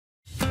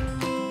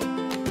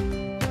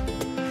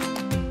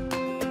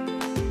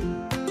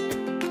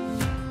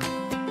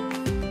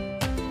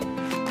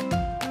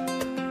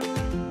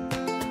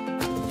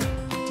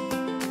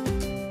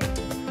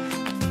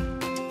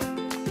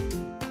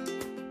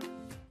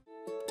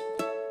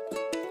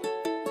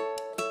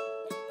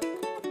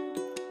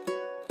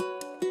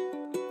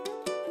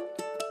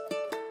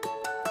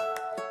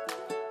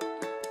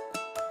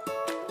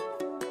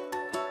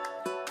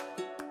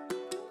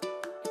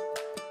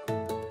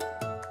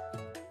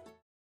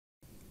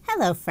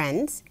Hello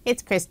friends,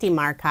 it's Kristie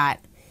Marcotte.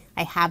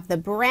 I have the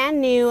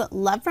brand new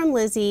Love From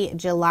Lizi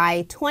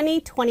July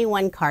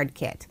 2021 card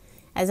kit.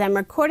 As I'm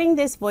recording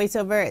this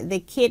voiceover,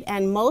 the kit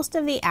and most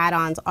of the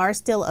add-ons are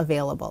still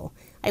available.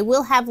 I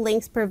will have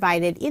links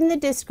provided in the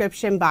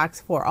description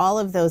box for all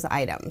of those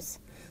items.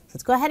 So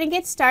let's go ahead and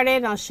get started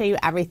and I'll show you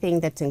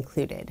everything that's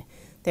included.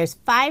 There's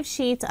 5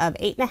 sheets of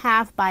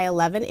 8.5 by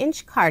 11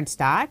 inch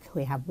cardstock.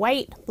 We have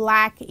white,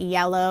 black,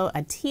 yellow,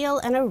 a teal,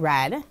 and a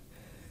red.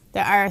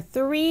 There are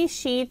 3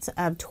 sheets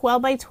of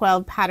 12 by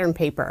 12 pattern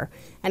paper,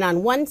 and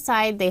on one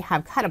side they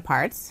have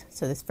cut-aparts.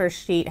 So this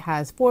first sheet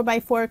has 4 by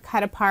 4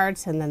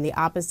 cut-aparts, and then the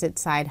opposite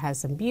side has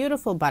some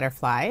beautiful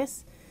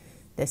butterflies.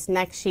 This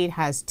next sheet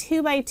has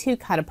 2 by 2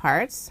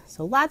 cut-aparts,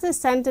 so lots of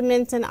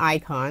sentiments and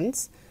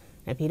icons.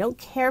 And if you don't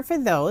care for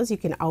those, you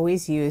can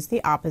always use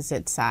the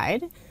opposite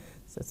side.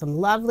 So some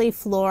lovely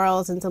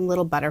florals and some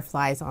little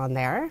butterflies on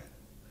there.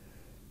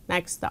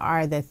 Next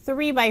are the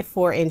 3 by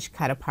 4 inch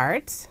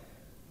cut-aparts.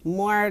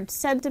 More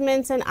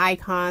sentiments and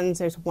icons.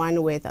 There's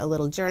one with a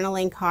little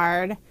journaling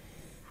card.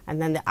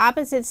 And then the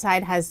opposite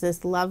side has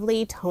this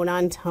lovely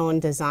tone-on-tone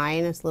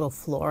design. It's a little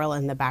floral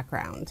in the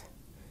background.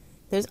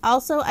 There's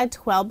also a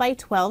 12 by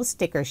 12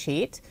 sticker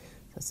sheet.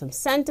 So some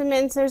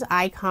sentiments, there's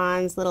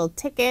icons, little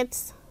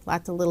tickets,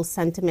 lots of little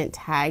sentiment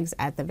tags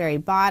at the very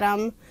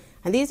bottom.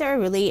 And these are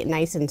really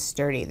nice and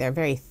sturdy. They're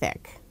very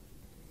thick.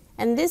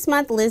 And this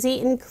month, Lizi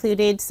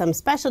included some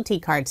specialty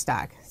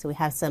cardstock. So we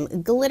have some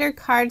glitter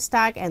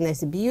cardstock and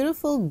this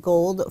beautiful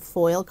gold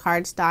foil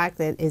cardstock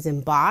that is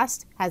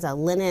embossed, has a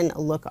linen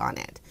look on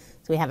it.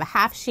 So we have a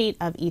half sheet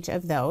of each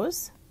of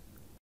those.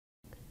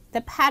 The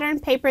pattern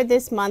paper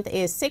this month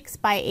is 6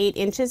 by 8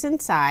 inches in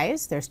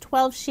size. There's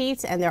 12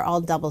 sheets and they're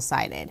all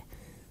double-sided.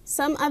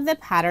 Some of the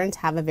patterns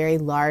have a very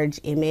large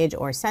image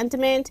or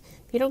sentiment.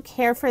 If you don't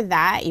care for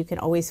that, you can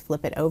always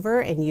flip it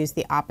over and use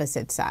the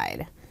opposite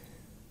side.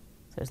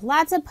 So there's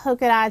lots of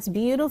polka dots,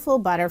 beautiful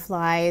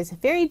butterflies,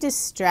 very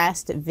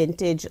distressed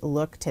vintage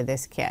look to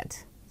this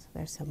kit. So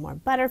there's some more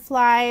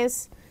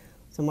butterflies,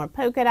 some more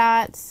polka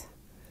dots.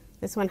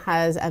 This one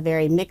has a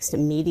very mixed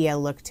media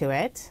look to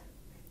it.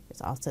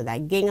 There's also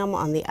that gingham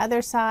on the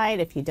other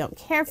side if you don't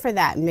care for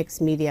that mixed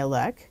media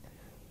look.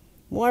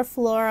 More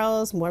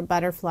florals, more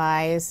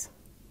butterflies.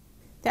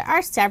 There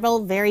are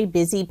several very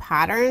busy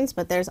patterns,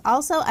 but there's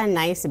also a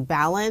nice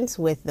balance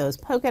with those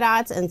polka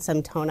dots and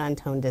some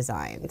tone-on-tone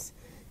designs.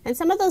 And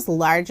some of those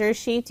larger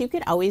sheets, you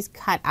could always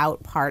cut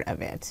out part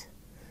of it.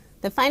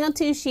 The final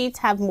 2 sheets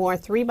have more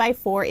 3 by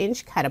 4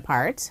 inch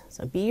cut-aparts,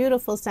 so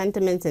beautiful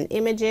sentiments and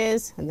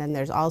images. And then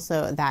there's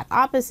also that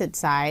opposite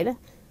side.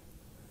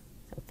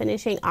 So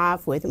finishing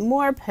off with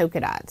more polka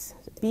dots,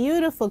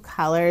 beautiful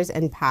colors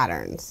and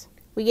patterns.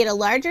 We get a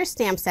larger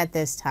stamp set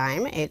this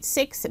time. It's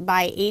 6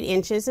 by 8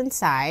 inches in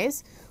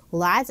size.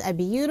 Lots of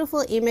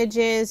beautiful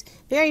images,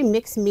 very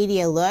mixed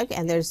media look,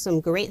 and there's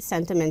some great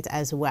sentiments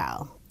as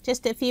well.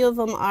 Just a few of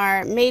them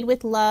are Made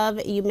with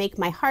Love, You Make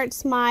My Heart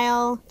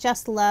Smile,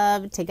 Just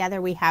Love,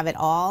 Together We Have It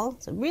All.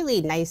 It's a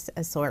really nice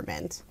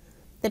assortment.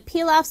 The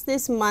peel-offs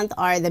this month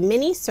are the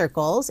mini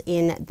circles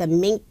in the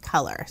mink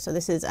color. So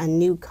this is a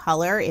new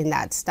color in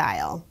that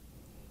style.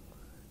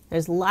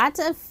 There's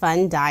lots of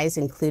fun dies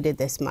included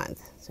this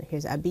month. So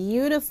here's a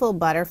beautiful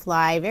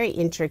butterfly, very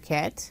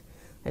intricate.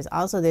 There's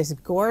also this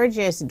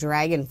gorgeous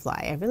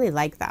dragonfly. I really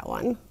like that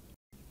one.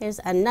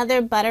 There's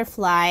another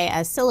butterfly,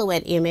 a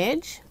silhouette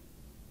image.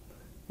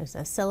 There's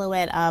a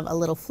silhouette of a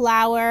little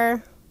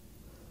flower,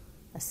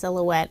 a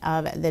silhouette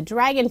of the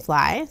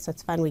dragonfly. So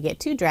it's fun, we get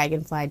 2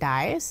 dragonfly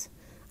dies.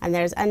 And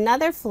there's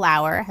another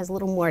flower, has a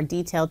little more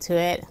detail to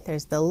it.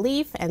 There's the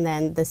leaf and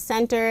then the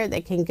center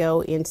that can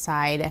go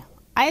inside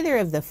either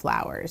of the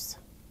flowers.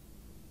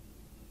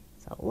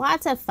 So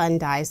lots of fun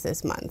dies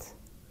this month.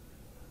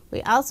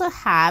 We also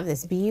have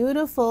this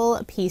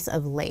beautiful piece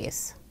of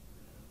lace.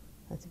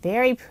 It's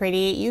very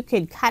pretty. You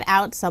could cut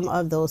out some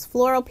of those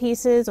floral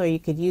pieces or you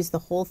could use the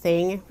whole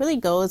thing. It really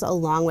goes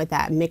along with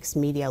that mixed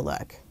media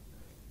look.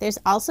 There's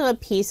also a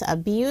piece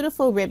of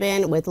beautiful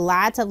ribbon with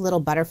lots of little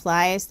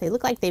butterflies. They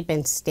look like they've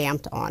been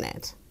stamped on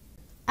it.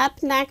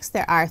 Up next,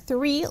 there are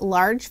 3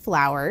 large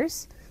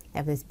flowers. They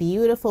have this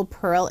beautiful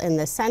pearl in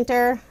the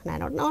center, and I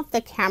don't know if the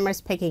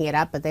camera's picking it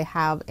up, but they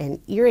have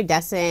an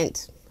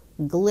iridescent,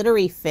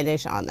 glittery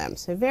finish on them,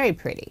 so very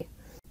pretty.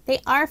 They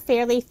are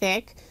fairly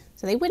thick,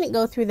 so they wouldn't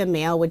go through the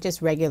mail with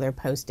just regular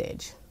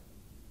postage.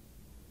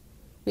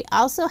 We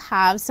also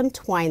have some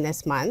twine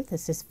this month.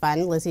 This is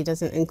fun. Lizi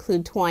doesn't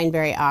include twine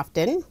very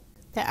often.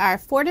 There are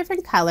 4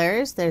 different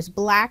colors. There's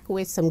black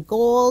with some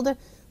gold,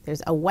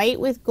 there's a white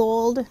with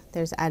gold,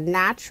 there's a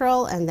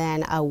natural, and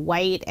then a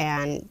white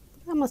and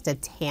almost a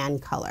tan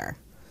color.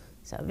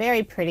 So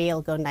very pretty,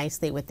 it'll go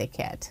nicely with the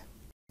kit.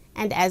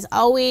 And as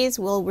always,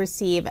 we'll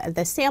receive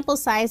the sample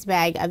size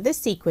bag of the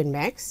sequin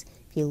mix.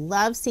 If you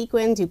love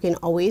sequins, you can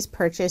always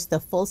purchase the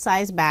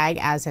full-size bag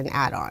as an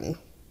add-on.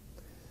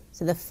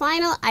 So the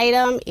final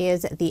item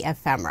is the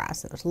ephemera.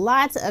 So there's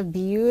lots of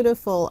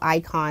beautiful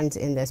icons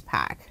in this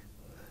pack.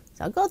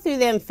 So I'll go through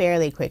them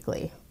fairly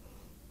quickly.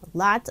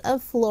 Lots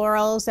of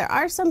florals. There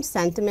are some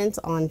sentiments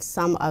on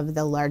some of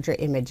the larger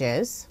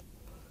images.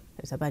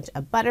 There's a bunch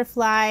of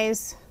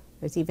butterflies.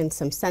 There's even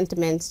some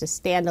sentiments to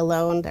stand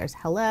alone. There's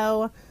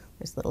hello.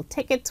 There's little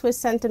tickets with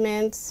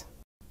sentiments.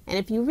 And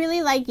if you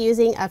really like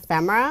using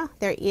ephemera,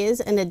 there is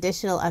an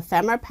additional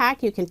ephemera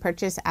pack you can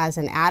purchase as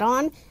an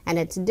add-on, and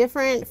it's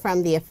different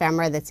from the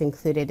ephemera that's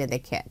included in the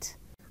kit.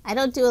 I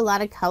don't do a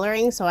lot of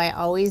coloring, so I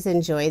always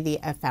enjoy the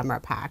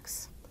ephemera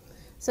packs.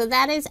 So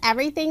that is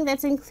everything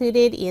that's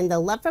included in the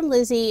Love From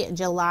Lizi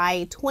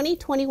July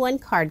 2021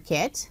 card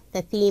kit.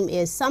 The theme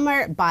is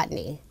Summer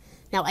Botany.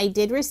 Now I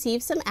did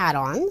receive some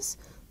add-ons.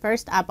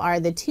 First up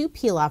are the 2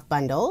 peel-off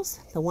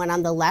bundles. The one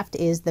on the left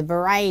is the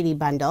variety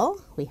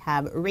bundle. We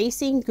have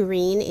racing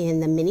green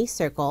in the mini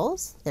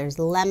circles. There's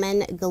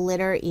lemon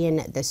glitter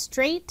in the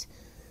straight.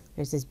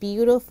 There's this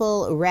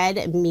beautiful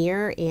red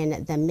mirror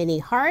in the mini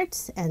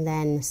hearts, and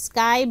then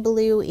sky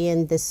blue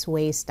in the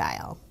sway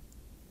style.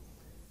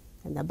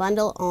 And the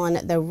bundle on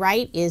the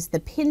right is the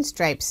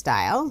pinstripe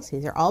style. So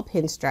these are all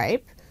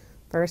pinstripe.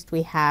 First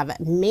we have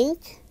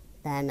mink,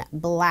 then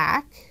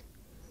black.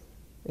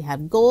 We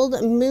have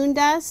gold moon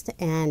dust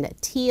and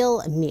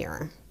teal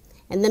mirror.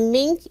 And the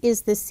mink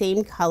is the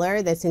same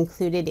color that's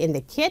included in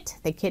the kit.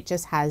 The kit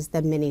just has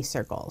the mini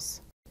circles.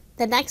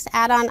 The next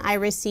add-on I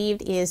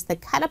received is the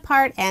cut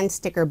apart and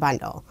sticker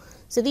bundle.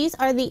 So these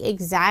are the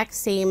exact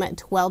same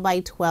 12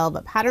 by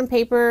 12 pattern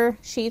paper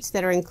sheets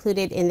that are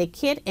included in the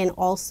kit, and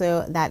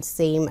also that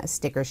same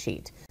sticker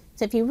sheet.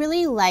 So if you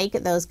really like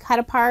those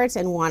cut aparts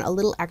and want a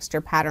little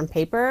extra pattern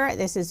paper,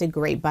 this is a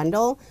great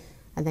bundle.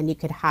 And then you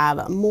could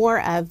have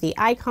more of the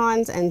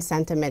icons and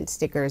sentiment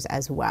stickers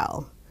as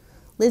well.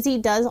 Lizi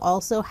does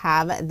also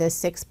have the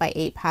 6 by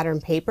 8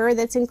 pattern paper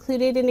that's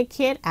included in a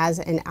kit as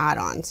an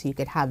add-on, so you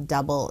could have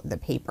double the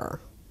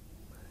paper.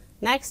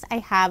 Next, I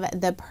have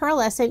the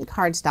Pearlescent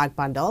cardstock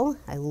bundle.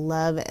 I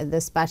love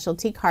the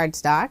specialty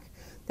cardstock.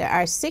 There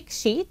are 6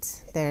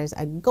 sheets. There's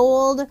a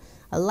gold,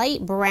 a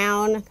light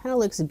brown, kind of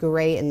looks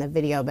gray in the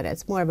video, but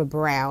it's more of a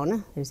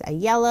brown. There's a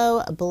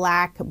yellow, a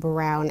black,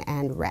 brown,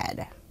 and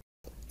red.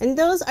 And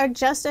those are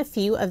just a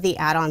few of the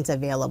add-ons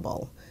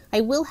available.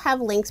 I will have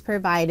links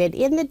provided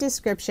in the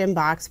description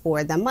box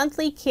for the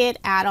monthly kit,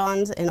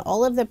 add-ons, and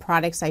all of the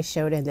products I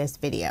showed in this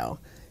video.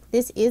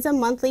 This is a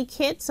monthly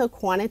kit, so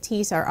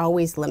quantities are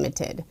always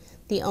limited.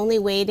 The only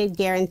way to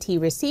guarantee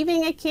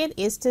receiving a kit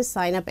is to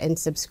sign up and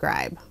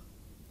subscribe.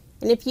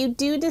 And if you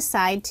do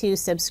decide to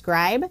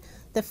subscribe,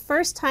 the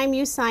first time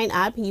you sign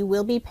up, you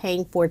will be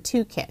paying for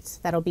 2 kits.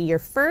 That'll be your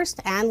first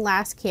and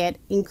last kit,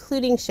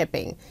 including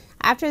shipping.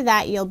 After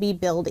that, you'll be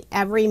billed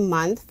every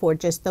month for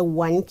just the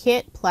 1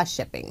 kit plus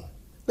shipping.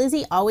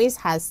 Lizi always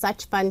has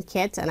such fun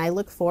kits, and I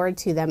look forward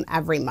to them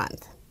every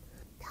month.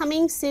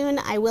 Coming soon,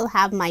 I will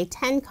have my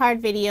 10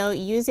 card video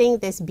using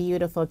this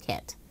beautiful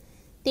kit.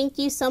 Thank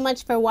you so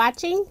much for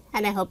watching,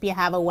 and I hope you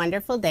have a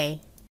wonderful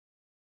day.